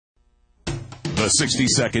The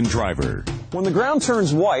 60-Second Driver. When the ground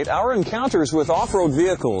turns white, our encounters with off-road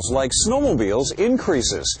vehicles like snowmobiles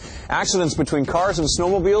increases. Accidents between cars and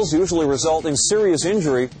snowmobiles usually result in serious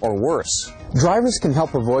injury or worse. Drivers can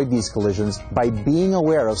help avoid these collisions by being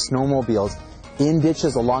aware of snowmobiles in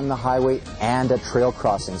ditches along the highway and at trail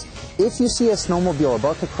crossings. If you see a snowmobile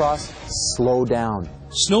about to cross, slow down.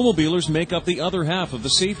 Snowmobilers make up the other half of the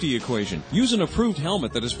safety equation. Use an approved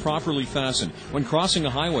helmet that is properly fastened. When crossing a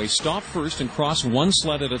highway, stop first and cross one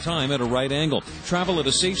sled at a time at a right angle. Travel at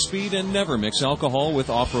a safe speed and never mix alcohol with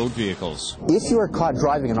off-road vehicles. If you are caught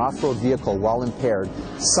driving an off-road vehicle while impaired,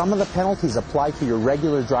 some of the penalties apply to your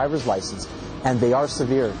regular driver's license, and they are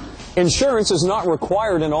severe. Insurance is not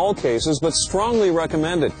required in all cases, but strongly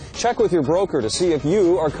recommended. Check with your broker to see if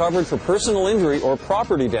you are covered for personal injury or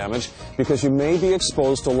property damage, because you may be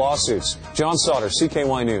exposed to lawsuits. John Sauter,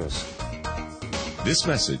 CKY News. This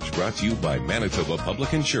message brought to you by Manitoba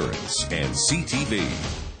Public Insurance and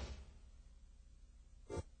CTV.